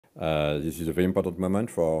This is a very important moment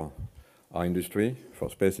for our industry, for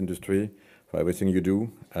space industry, for everything you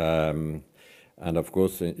do. And of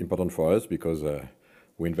course, important for us because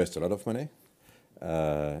we invest a lot of money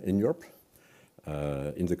in Europe,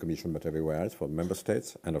 in the Commission, but everywhere else for member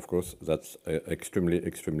states. And of course, that's extremely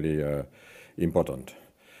important.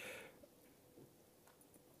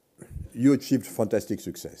 You achieved fantastic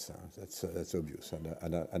success. That's obvious,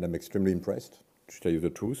 and I'm extremely impressed, to tell you the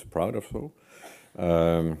truth, proud of so.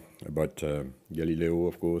 About Galileo,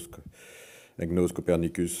 of course, Egnoss,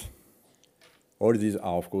 Copernicus. All these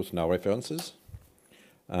are, of course, now references,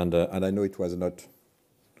 and I know it was not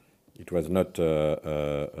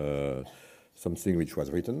something which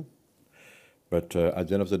was written, but at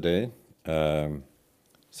the end of the day,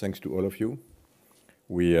 thanks to all of you,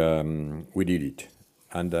 we did it,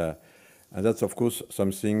 and that's of course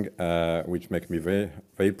something which makes me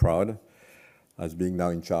very proud, as being now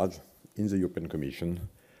in charge in the European Commission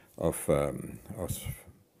of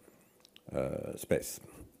space.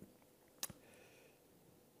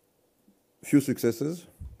 Few successes,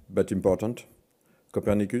 but important.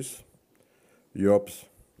 Copernicus, Europe's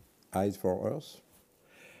eyes for Earth,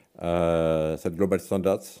 set global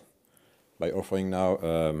standards by offering now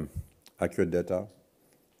accurate data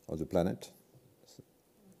of the planet,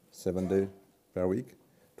 7 days per week,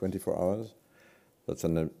 24 hours. That's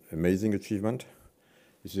an amazing achievement.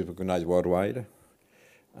 This is recognized worldwide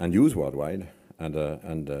and used worldwide, and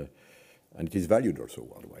it is valued also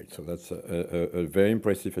worldwide. So that's a very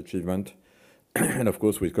impressive achievement. And of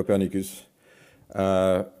course, with Copernicus,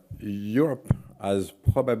 Europe has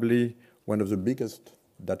probably one of the biggest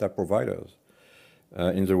data providers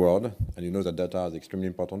in the world. And you know that data is extremely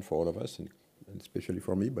important for all of us, and especially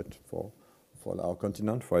for me, but for our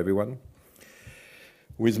continent, for everyone.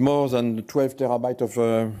 With more than 12 terabytes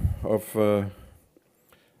of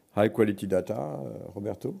high-quality data,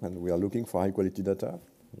 Roberto, and we are looking for high-quality data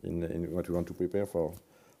in what we want to prepare for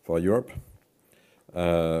Europe,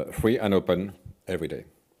 free and open every day.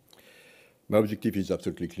 My objective is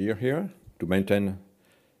absolutely clear here, to maintain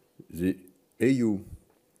the EU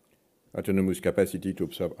autonomous capacity to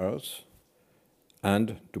observe Earth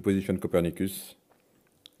and to position Copernicus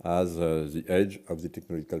as the edge of the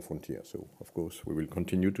technological frontier. So, of course, we will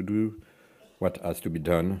continue to do what has to be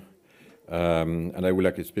done. And I would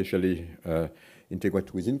like especially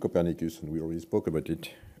integrate within Copernicus, and we already spoke about it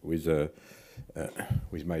with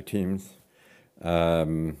my teams,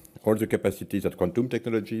 all the capacities that quantum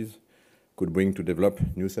technologies could bring to develop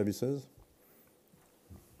new services.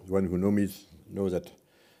 The one who knows me knows that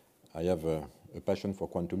I have a passion for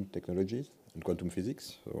quantum technologies and quantum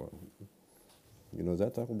physics. So you know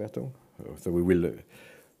that, Roberto? So we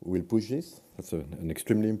will push this. That's an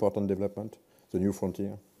extremely important development, the new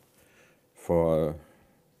frontier for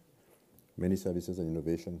many services and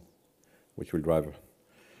innovation, which will drive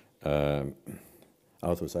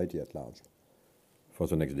our society at large for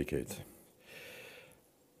the next decades.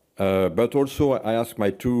 But also, I asked my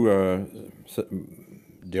two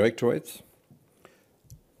directorates,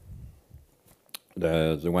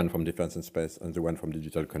 the one from Defense and Space and the one from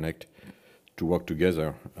Digital Connect, to work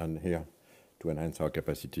together and here to enhance our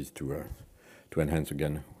capacities to enhance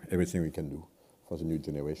again everything we can do for the new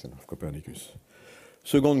generation of Copernicus.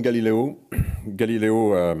 Second, Galileo.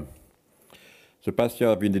 Galileo, the past year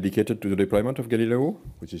have been dedicated to the deployment of Galileo,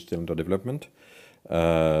 which is still under development,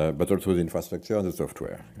 but also the infrastructure and the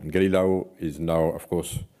software. And Galileo is now, of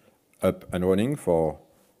course, up and running for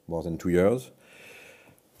more than 2 years.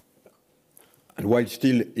 And while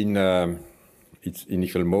still in its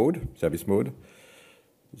initial mode, service mode,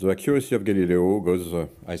 the accuracy of Galileo goes,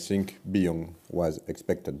 I think, beyond what was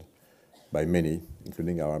expected by many,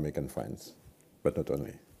 including our American friends, but not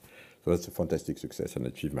only. So that's a fantastic success and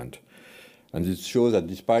achievement. And this shows that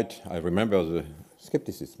despite, I remember the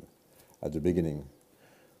skepticism at the beginning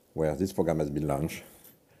where this program has been launched,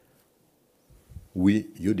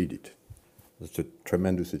 you did it. That's a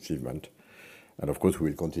tremendous achievement. And of course, we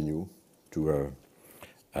will continue to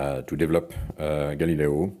develop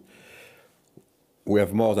Galileo. We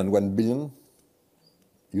have more than 1 billion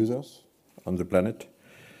users on the planet.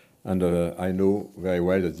 And I know very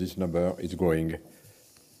well that this number is growing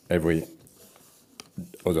every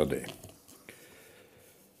other day.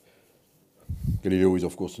 Galileo is,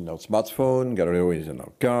 of course, in our smartphone. Galileo is in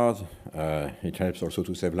our cars. It helps also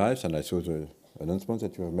to save lives. And I saw the announcement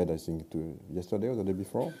that you have made, I think, yesterday or the day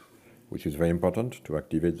before, which is very important to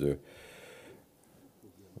activate the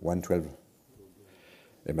 112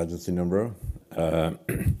 emergency number,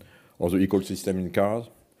 or the equal system in cars,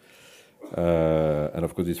 and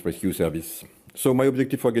of course this rescue service. So my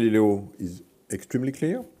objective for Galileo is extremely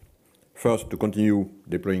clear: First, to continue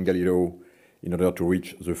deploying Galileo in order to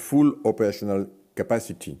reach the full operational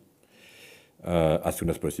capacity as soon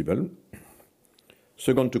as possible.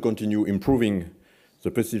 Second, to continue improving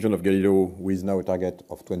the precision of Galileo with now a target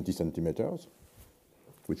of 20 centimeters,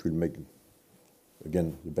 which will make,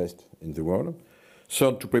 again, the best in the world.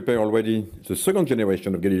 Third, to prepare already the second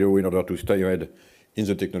generation of Galileo in order to stay ahead in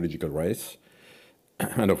the technological race.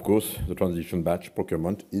 And of course, the transition batch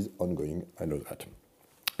procurement is ongoing, I know that.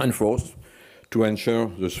 And fourth, to ensure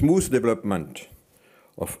the smooth development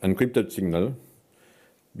of encrypted signal,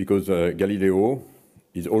 because Galileo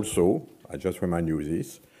is also, I just remind you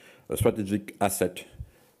this, a strategic asset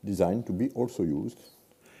designed to be also used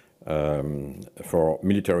for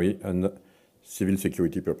military and civil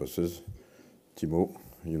security purposes. Timo,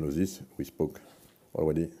 you know this, we spoke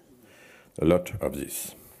already a lot of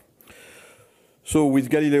this. So with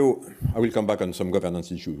Galileo, I will come back on some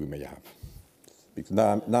governance issues we may have. Because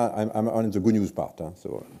now I'm on the good news part, huh?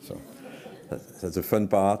 So that's the fun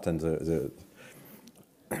part. And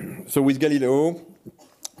so with Galileo,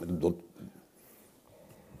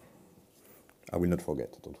 I will not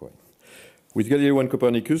forget, don't worry. With Galileo and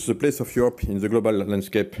Copernicus, the place of Europe in the global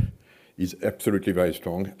landscape is absolutely very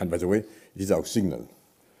strong. And by the way, this is our signal.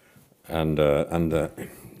 And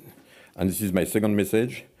this is my second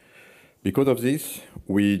message. Because of this,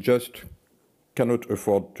 we just cannot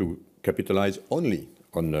afford to capitalize only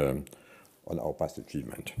on our past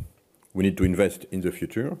achievement. We need to invest in the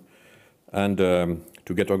future and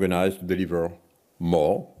to get organized to deliver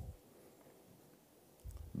more.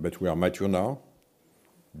 But we are mature now,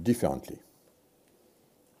 differently.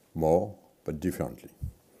 More, but differently.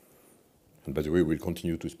 And by the way, we'll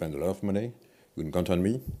continue to spend a lot of money. You can count on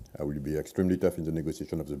me. I will be extremely tough in the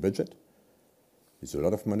negotiation of the budget. It's a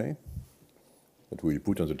lot of money that we will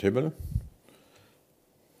put on the table.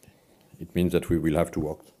 It means that we will have to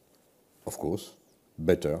work, of course,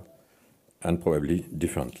 better and probably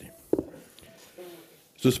differently.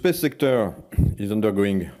 The space sector is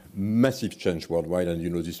undergoing massive change worldwide, and you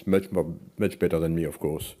know this much better than me, of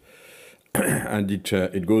course. And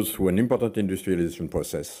it goes through an important industrialization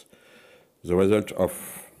process, the result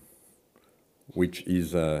of which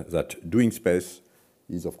is that doing space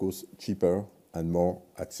is, of course, cheaper and more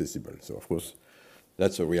accessible. So, of course,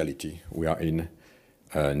 that's a reality we are in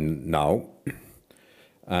now.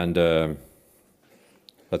 And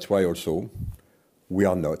that's why also we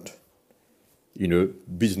are not in a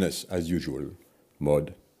business as usual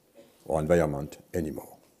mode or environment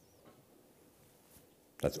anymore.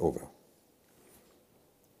 That's over.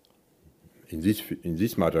 In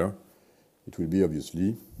this matter, it will be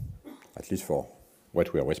obviously, at least for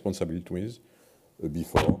what we are responsible with, a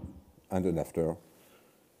before and an after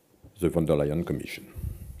the von der Leyen Commission.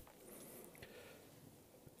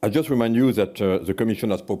 I just remind you that the Commission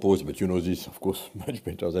has proposed, but you know this, of course, much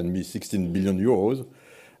better than me, 16 billion euros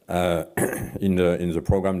in the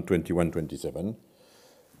program 21-27.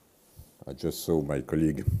 I just saw my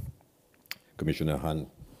colleague, Commissioner Hahn,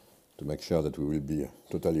 to make sure that we will be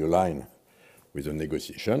totally aligned with the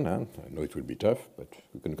negotiation. I know it will be tough, but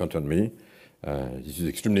you can count on me. This is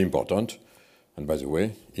extremely important. And by the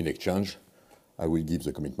way, in exchange, I will give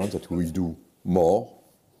the commitment that we will do more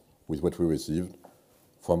with what we received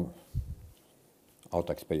from our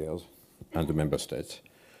taxpayers and the member states,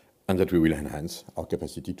 and that we will enhance our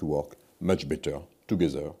capacity to work much better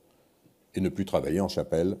together et ne plus travailler en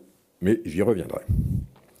chapelle, mais j'y reviendrai.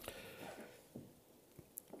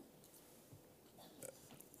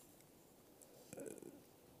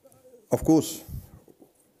 Of course,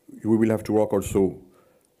 we will have to work also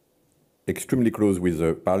extremely close with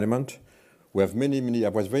the Parliament. We have many, I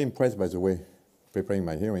was very impressed, by the way, preparing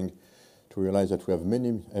my hearing, to realize that we have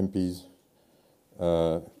many MPs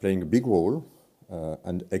playing a big role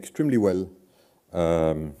and extremely well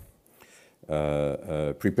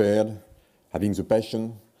prepared, having the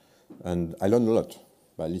passion, and I learned a lot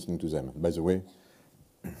by listening to them. By the way,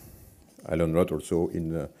 I learned a lot also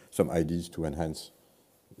in some ideas to enhance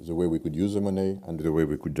the way we could use the money and the way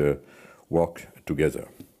we could work together.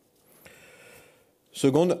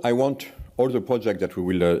 Second, I want all the projects that we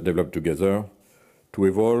will develop together to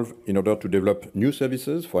evolve in order to develop new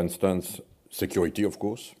services, for instance, security, of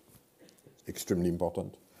course, extremely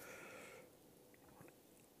important.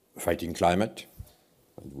 Fighting climate,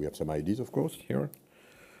 and we have some ideas, of course, here,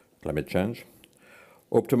 climate change.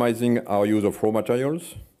 Optimizing our use of raw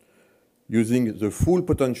materials, using the full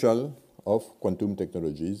potential of quantum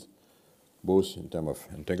technologies, both in terms of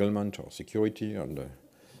entanglement or security, and,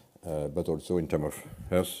 but also in terms of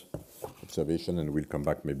Earth observation, and we'll come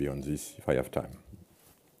back maybe on this if I have time.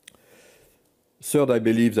 Third, I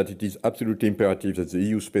believe that it is absolutely imperative that the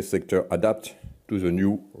EU space sector adapt to the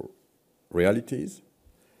new realities,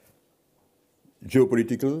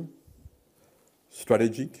 geopolitical,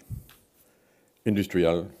 strategic,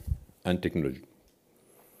 industrial, and technology.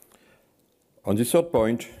 On the third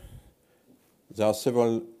point, there are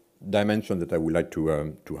several dimensions that I would like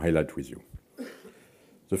to highlight with you.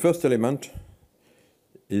 The first element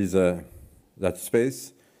is that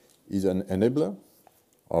space is an enabler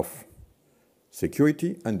of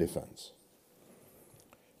security and defense.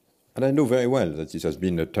 And I know very well that this has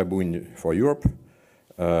been a taboo for Europe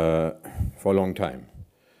for a long time.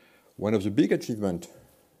 One of the big achievements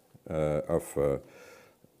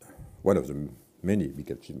one of the many big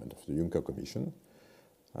achievements of the Juncker Commission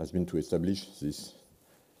has been to establish this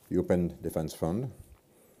European Defence Fund.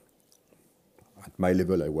 At my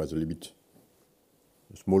level, I was a little bit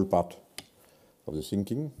a small part of the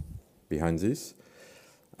thinking behind this.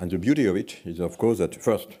 And the beauty of it is, of course, that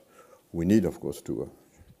first, we need, of course, to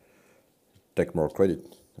take more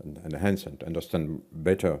credit and enhance and understand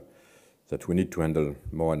better that we need to handle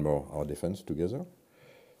more and more our defense together.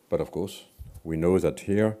 But, of course, we know that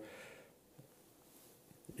here,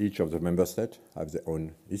 each of the member states have their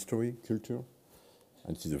own history, culture,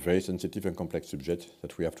 and it is a very sensitive and complex subject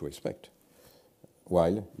that we have to respect,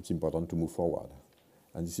 while it's important to move forward.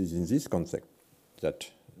 And this is in this concept that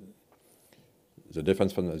the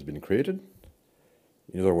Defence Fund has been created.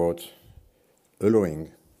 In other words,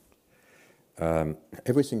 allowing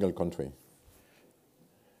every single country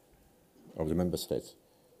of the member states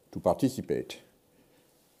to participate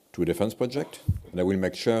to a defense project, and I will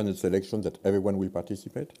make sure in the selection that everyone will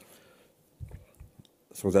participate,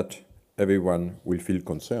 so that everyone will feel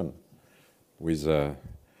concerned with the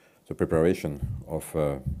preparation of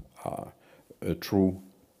a true,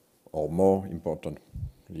 or more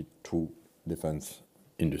importantly, true defense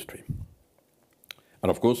industry. And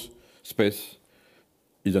of course, space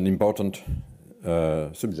is an important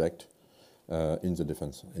subject in the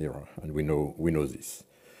defense era, and we know this.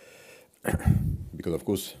 Because of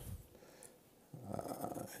course,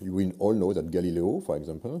 we all know that Galileo, for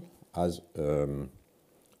example, has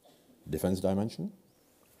defense dimension.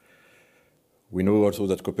 We know also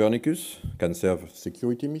that Copernicus can serve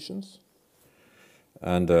security missions,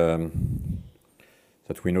 and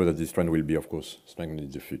that we know that this trend will be, of course, strengthened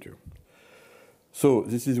in the future. So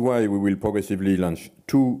this is why we will progressively launch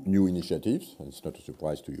two new initiatives, and it's not a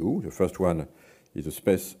surprise to you. The first one is a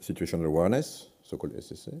space situational awareness, so-called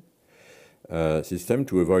SSA, system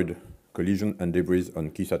to avoid collision and debris on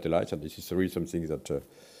key satellites, and this is really something that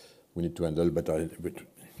we need to handle, but it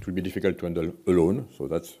will be difficult to handle alone, so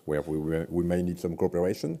that's where we may need some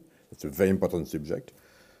cooperation. It's a very important subject,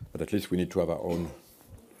 but at least we need to have our own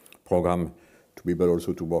program to be able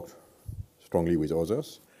also to work strongly with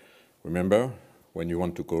others. Remember, when you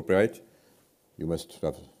want to cooperate, you must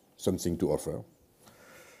have something to offer.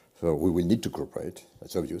 So we will need to cooperate,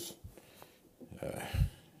 that's obvious.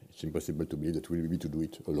 It's impossible to believe that we will be able to do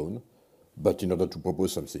it alone. But in order to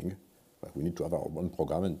propose something, we need to have our own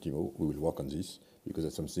program, and we will work on this, because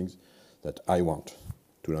that's something that I want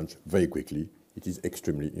to launch very quickly. It is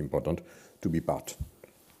extremely important to be part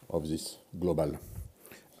of this global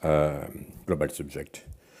subject.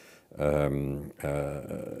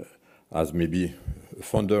 As maybe a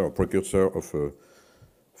founder or precursor of a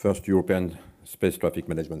first European space traffic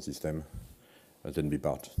management system, and then be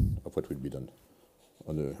part of what will be done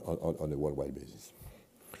on a worldwide basis.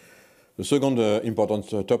 The second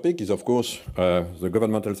important topic is, of course, the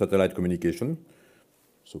governmental satellite communication,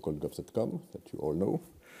 so-called GovSatcom, that you all know.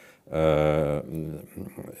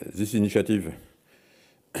 This initiative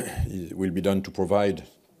will be done to provide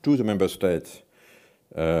to the member states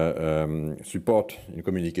support in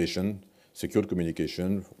communication, secured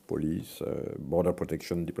communication, police, border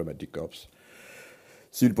protection, diplomatic corps,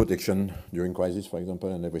 civil protection during crisis, for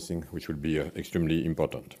example, and everything, which will be extremely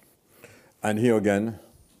important. And here again,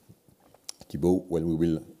 Thibault, when we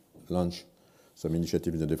will launch some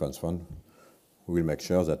initiatives in the Defense Fund, we will make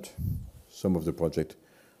sure that some of the projects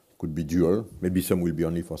could be dual. Maybe some will be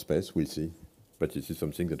only for space, we'll see. But this is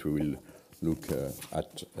something that we will look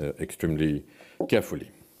at extremely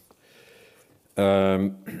carefully.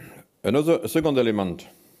 A second element,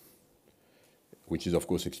 which is of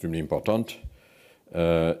course extremely important,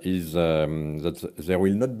 is that there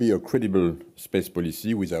will not be a credible space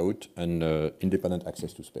policy without an independent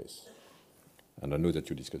access to space. And I know that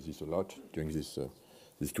you discussed this a lot during these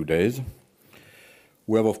 2 days.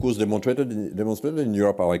 We have, of course, demonstrated in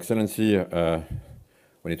Europe our excellency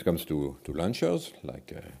when it comes to launchers,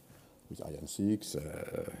 like with Ariane 6,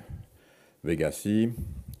 Vega C,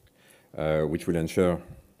 which will ensure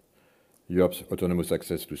Europe's autonomous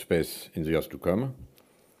access to space in the years to come.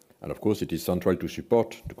 And of course, it is central to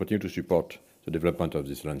continue to support the development of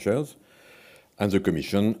these launchers. And the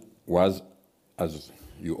Commission was, as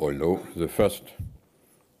you all know, the first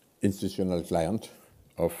institutional client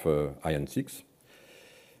of Ariane 6.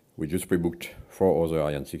 We just pre-booked 4 other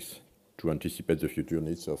Ariane 6 to anticipate the future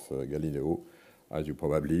needs of Galileo, as you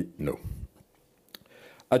probably know.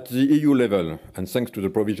 At the EU level, and thanks to the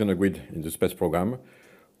provision agreed in the space program,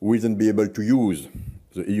 we will then be able to use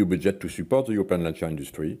the EU budget to support the European launcher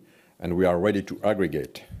industry, and we are ready to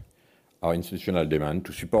aggregate our institutional demand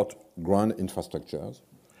to support ground infrastructures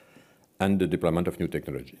and the deployment of new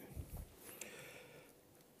technology.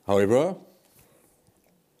 However,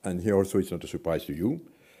 and here also it's not a surprise to you,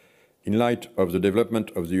 in light of the development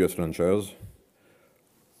of the US launchers,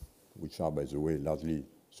 which are, by the way, largely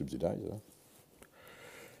subsidized,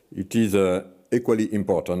 it is equally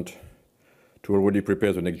important to already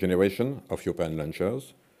prepare the next generation of European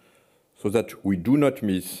launchers so that we do not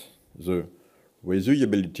miss the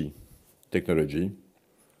reusability technology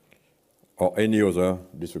or any other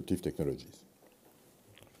disruptive technologies.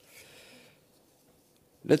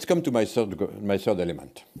 Let's come to my third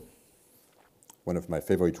element, one of my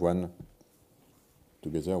favorite ones,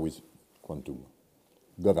 together with quantum,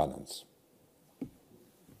 governance.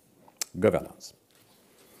 Governance.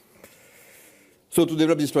 So to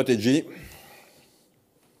develop this strategy,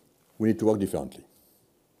 we need to work differently.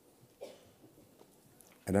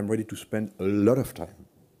 And I'm ready to spend a lot of time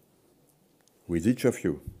with each of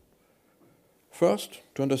you. First,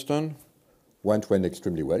 to understand what went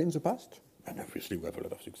extremely well in the past, and obviously we have a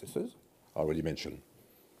lot of successes, I already mentioned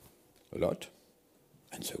a lot,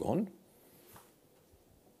 and so on.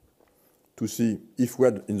 To see if we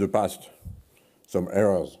had in the past some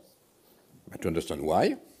errors, but to understand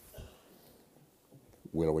why.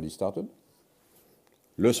 We already started.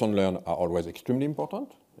 Lessons learned are always extremely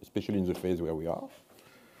important, especially in the phase where we are,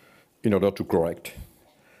 in order to correct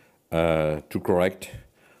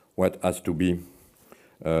what has to be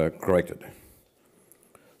corrected.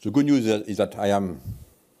 The good news is that I am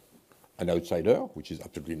an outsider, which is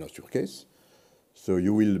absolutely not your case. So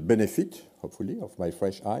you will benefit, hopefully, of my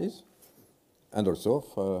fresh eyes and also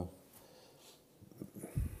of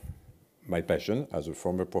my passion as a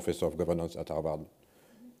former professor of governance at Harvard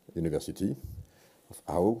University, of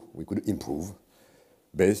how we could improve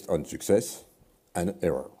based on success and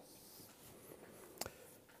error.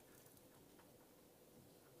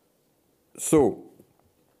 So,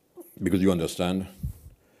 because you understand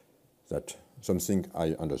that something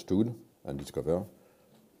I understood and discovered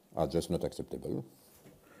are just not acceptable,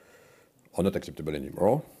 or not acceptable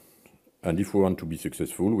anymore. And if we want to be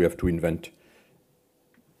successful, we have to invent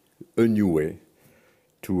a new way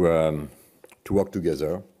to work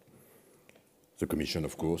together. The Commission,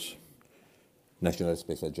 of course, national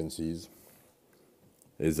space agencies,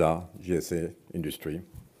 ESA, GSA, industry.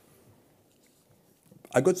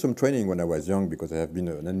 I got some training when I was young because I have been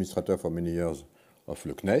an administrator for many years of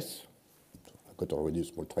le CNES. I got already a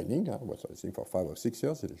small training, I think for 5 or 6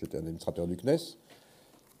 years. J'étais un administrateur du CNES.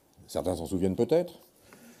 Certains s'en souviennent peut-être.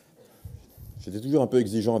 J'étais toujours un peu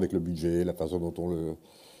exigeant avec le budget, la façon dont on le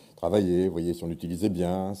travaillait, vous voyez, si on l'utilisait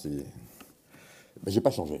bien. Mais je n'ai pas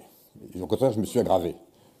changé. Et au contraire, je me suis aggravé.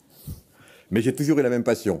 Mais j'ai toujours eu la même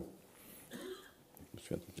passion.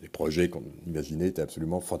 Les projets qu'on imaginait étaient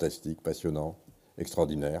absolument fantastiques, passionnants,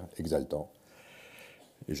 extraordinaires, exaltants.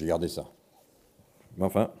 Et j'ai gardé ça. Mais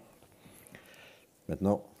enfin,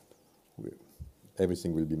 maintenant,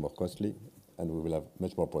 everything will be more costly and we will have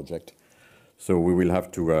much more projects. So we will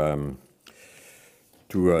have to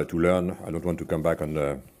learn. I don't want to come back on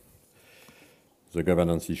the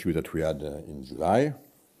governance issue that we had in July.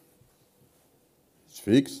 It's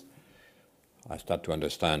fixed. I start to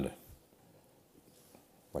understand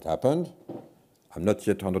what happened. I'm not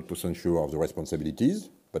yet 100% sure of the responsibilities,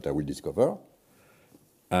 but I will discover.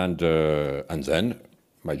 And then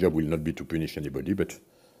my job will not be to punish anybody, but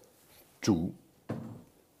to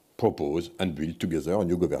propose and build together a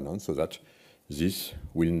new governance so that this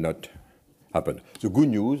will not happen. The good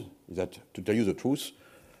news is that, to tell you the truth,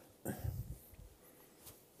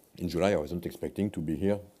 in July I wasn't expecting to be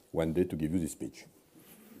here one day to give you this speech.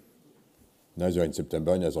 Neither in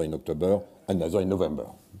September, neither in October, and neither in November.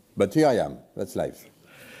 But here I am, that's life.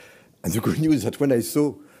 And the good news is that when I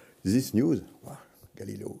saw this news, wow,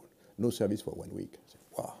 Galileo, no service for 1 week. I said,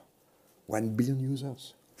 wow, 1 billion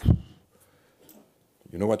users.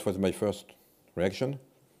 You know what was my first reaction?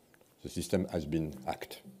 The system has been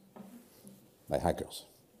hacked by hackers.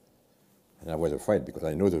 And I was afraid because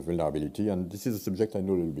I know the vulnerability, and this is a subject I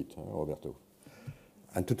know a little bit, Roberto.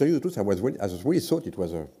 And to tell you the truth, I really thought it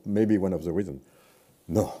was maybe one of the reasons.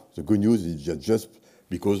 No, the good news is just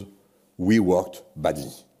because we worked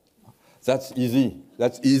badly. That's easy.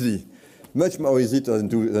 That's easy. Much more easy than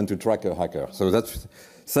to track a hacker. So that's,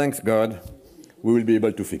 thanks God, we will be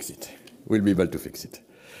able to fix it. We'll be able to fix it.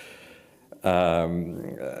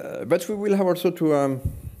 But we will have also to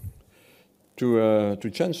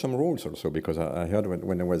change some rules also, because I heard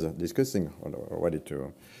when I was discussing already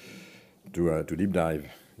to deep dive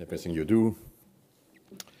everything you do.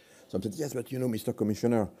 Some said, yes, but you know, Mr.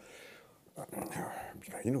 Commissioner,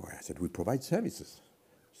 you know, I said we provide services,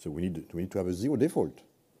 so we need to have a zero default.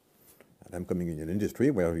 And I'm coming in an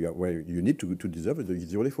industry where you need to deserve the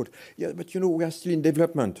zero default. Yeah, but you know, we are still in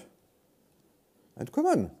development. And come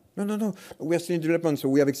on, no, we are still in development, so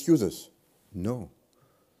we have excuses. No,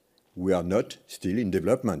 we are not still in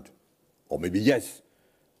development. Or maybe yes,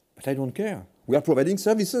 but I don't care. We are providing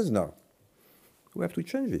services now. We have to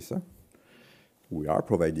change this. Huh? We are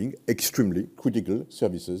providing extremely critical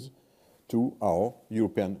services to our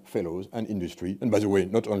European fellows and industry. And by the way,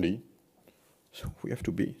 not only. So we have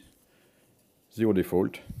to be zero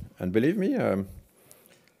default. And believe me,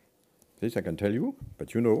 this I can tell you,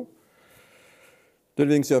 but you know,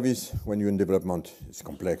 delivering service when you're in development is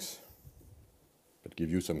complex, but give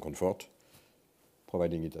you some comfort.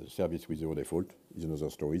 Providing it as a service with zero default is another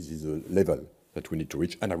story. This is a level that we need to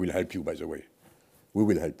reach, and I will help you, by the way. We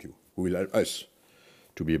will help you. We will help us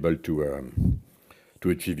to be able to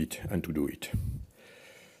achieve it and to do it.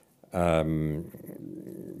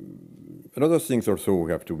 Another thing also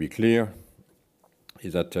we have to be clear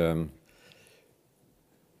is that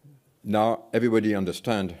now everybody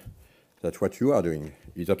understands that what you are doing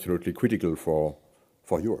is absolutely critical for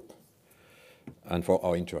Europe and for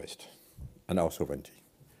our interest and our sovereignty.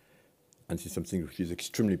 And this is something which is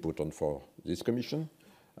extremely important for this Commission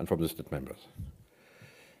and for the state members.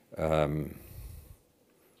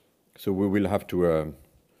 So we will have to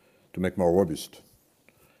make more robust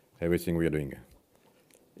everything we are doing,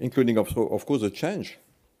 including also, of course, the change.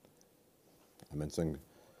 I mentioned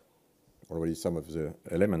already some of the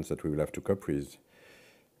elements that we will have to cope with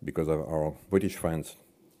because of our British friends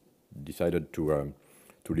decided to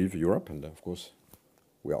leave Europe, and of course,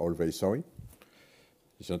 we are all very sorry.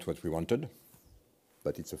 It's not what we wanted,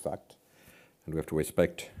 but it's a fact, and we have to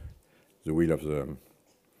respect the will of the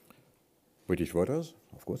British voters,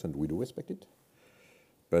 of course, and we do respect it.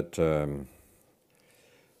 But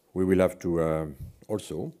we will have to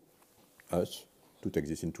also, us, to take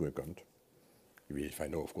this into account. If I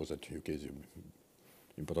know, of course, that UK is an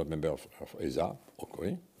important member of ESA,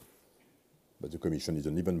 okay, but the Commission is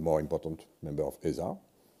an even more important member of ESA,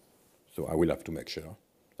 so I will have to make sure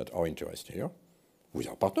that our interests here, with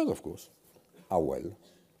our partners, of course, are well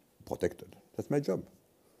protected. That's my job.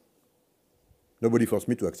 Nobody forced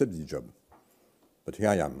me to accept this job, but here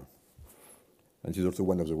I am. And this is also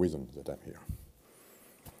one of the reasons that I'm here.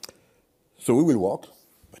 So we will work,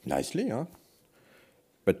 but nicely, huh?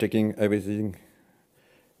 But taking everything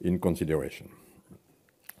in consideration.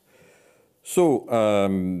 So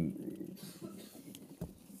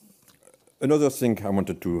another thing I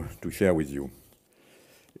wanted to share with you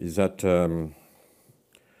is that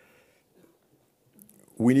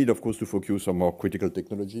we need, of course, to focus on more critical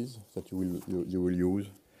technologies that you will use,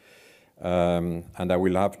 and I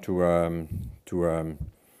will have to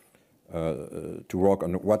work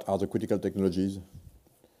on what are the critical technologies,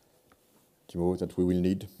 Timo, that we will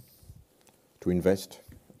need to invest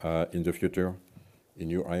in the future, in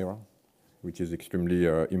your era, which is extremely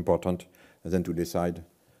important, and then to decide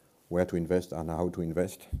where to invest and how to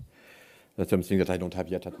invest. That's something that I don't have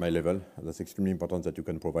yet at my level. And that's extremely important that you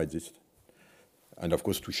can provide this. And of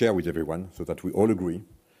course, to share with everyone so that we all agree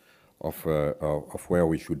of where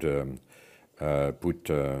we should put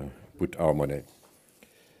our money.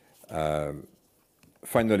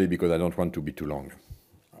 Finally, because I don't want to be too long,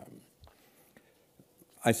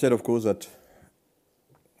 I said, of course, that,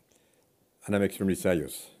 and I'm extremely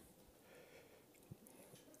serious,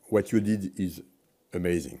 what you did is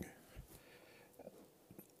amazing.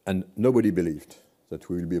 And nobody believed that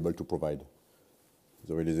we will be able to provide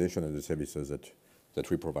the realization and the services that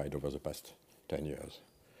we provide over the past 10 years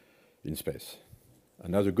in space.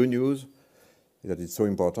 And now the good news is that it's so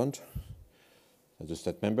important that the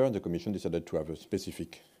state member and the Commission decided to have a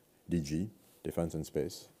specific DG, Defense and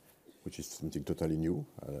Space, which is something totally new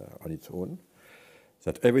on its own,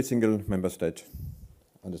 that every single member state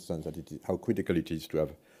understands that how critical it is to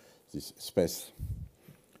have this space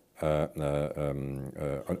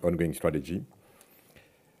ongoing strategy.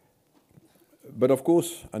 But of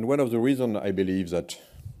course, and one of the reasons I believe that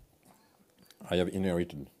I have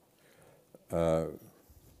inherited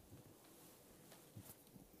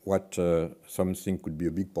what something could be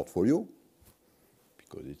a big portfolio,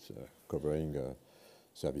 because it's covering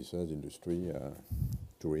services, industry,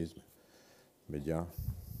 tourism, media,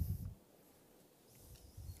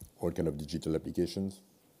 all kind of digital applications,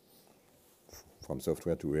 from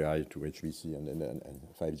software to AI to HPC and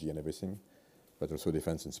 5G and everything, but also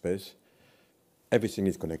defense and space. Everything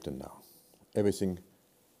is connected now. Everything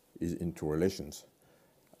is into relations.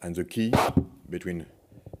 And the key between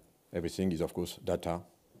everything is, of course, data,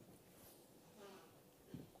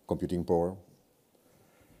 computing power.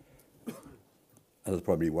 And that's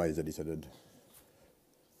probably why they decided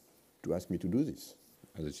to ask me to do this.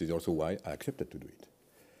 And this is also why I accepted to do it.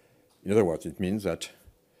 In other words, it means that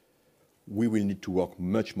we will need to work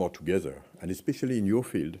much more together, and especially in your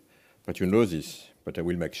field, but you know this, but I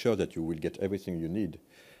will make sure that you will get everything you need,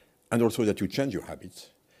 and also that you change your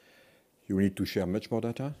habits. You will need to share much more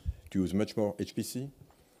data, to use much more HPC,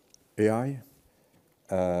 AI,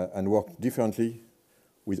 and work differently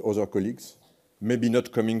with other colleagues, maybe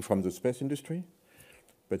not coming from the space industry,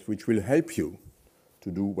 but which will help you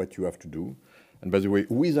to do what you have to do. And by the way,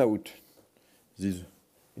 without these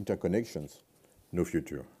interconnections, no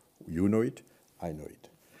future. You know it, I know it.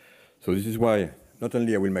 So this is why not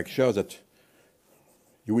only I will make sure that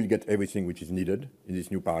you will get everything which is needed in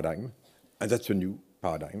this new paradigm, and that's a new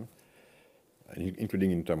paradigm,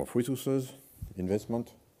 including in terms of resources,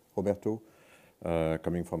 investment, Roberto,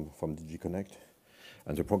 coming from DG Connect,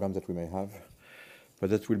 and the programs that we may have.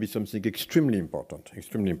 But that will be something extremely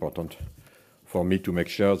important for me to make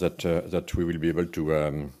sure that that we will be able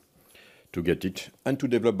to get it, and to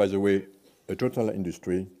develop, by the way, a total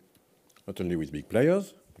industry, not only with big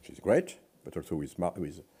players, which is great, but also with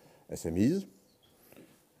SMEs.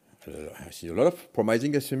 I see a lot of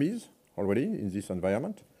promising SMEs already in this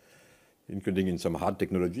environment, including in some hard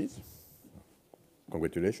technologies.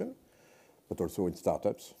 Congratulations, but also in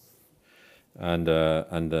startups. And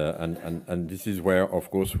this is where,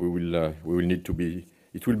 of course, we will need to be.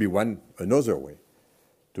 It will be another way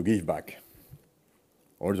to give back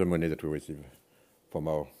all the money that we receive from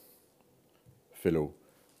our fellow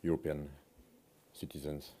European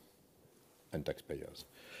citizens and taxpayers.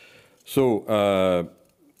 So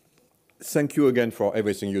thank you again for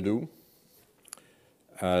everything you do.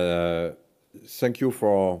 Thank you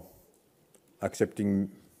for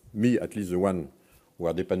accepting me, at least the one who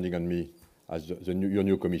are depending on me, as your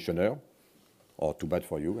new commissioner, or too bad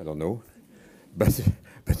for you, I don't know, but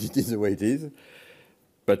it is the way it is.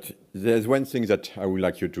 But there's one thing that I would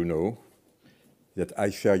like you to know, that I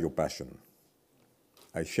share your passion.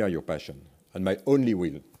 I share your passion, and my only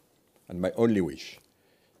will, and my only wish,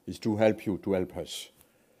 is to help you, to help us,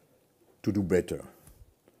 to do better,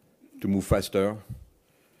 to move faster,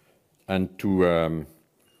 and to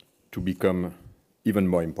become even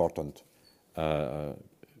more important,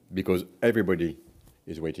 because everybody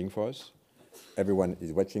is waiting for us, everyone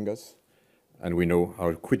is watching us, and we know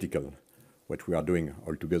how critical what we are doing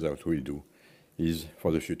all together, what we will do, is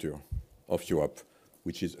for the future of Europe,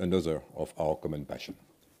 which is another of our common passion.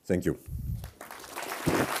 Thank you.